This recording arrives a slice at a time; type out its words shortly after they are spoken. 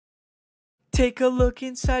Take a look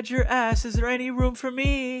inside your ass, is there any room for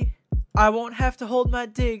me? I won't have to hold my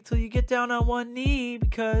dick till you get down on one knee,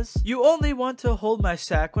 because you only want to hold my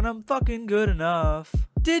sack when I'm fucking good enough.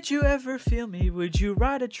 Did you ever feel me? Would you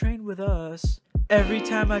ride a train with us? Every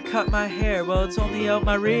time I cut my hair, well, it's only out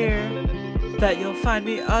my rear that you'll find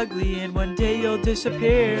me ugly and one day you'll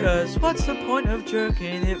disappear. Cause what's the point of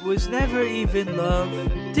jerking? It was never even love.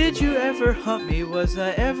 Did you ever hump me? Was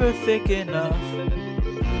I ever thick enough?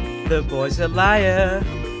 The boy's a liar,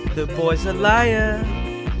 the boy's a liar.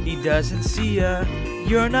 He doesn't see ya.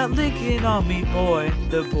 You're not licking on me, boy.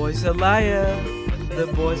 The boy's a liar, the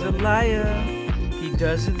boy's a liar. He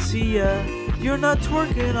doesn't see ya. You're not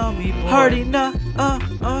twerking on me, boy. Hardy na,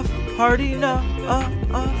 hardy na,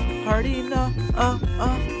 hardy na,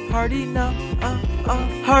 hardy na,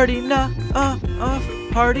 hardy na,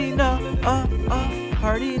 hardy na,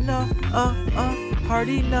 hardy na,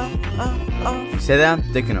 hardy na. You say that I'm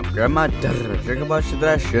thick enough. Grab my drink about shit that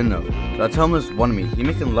I shouldn't know. So I tell him it's one of me. He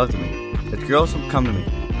making love to me. The girls some come to me.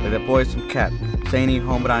 Like that boy some cap. Saying he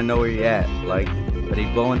home but I know where he at. Like, but he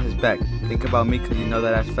blowing his back. Think about me cause you know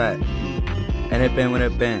that that's fat. And it been when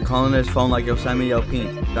it been. Calling his phone like yo send me your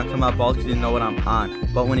peen. Dunking my balls cause you know what I'm on.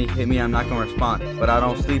 But when he hit me I'm not gonna respond. But I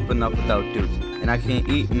don't sleep enough without dudes. And I can't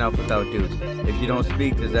eat enough without dudes. If you don't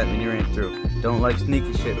speak does that mean you ain't through? Don't like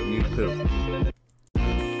sneaky shit when you poop.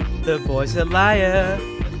 The boy's a liar,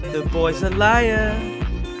 the boy's a liar.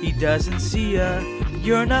 He doesn't see ya.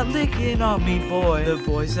 You're not licking on me, boy. The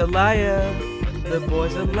boy's a liar, the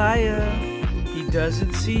boy's a liar. He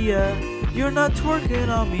doesn't see ya. You're not twerking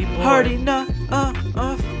on me, boy. Hardy na,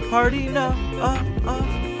 hardy na,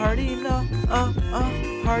 hardy na,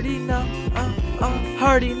 hardy na,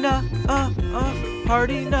 hardy na,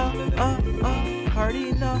 hardy na,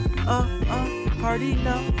 hardy na, hardy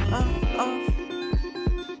na,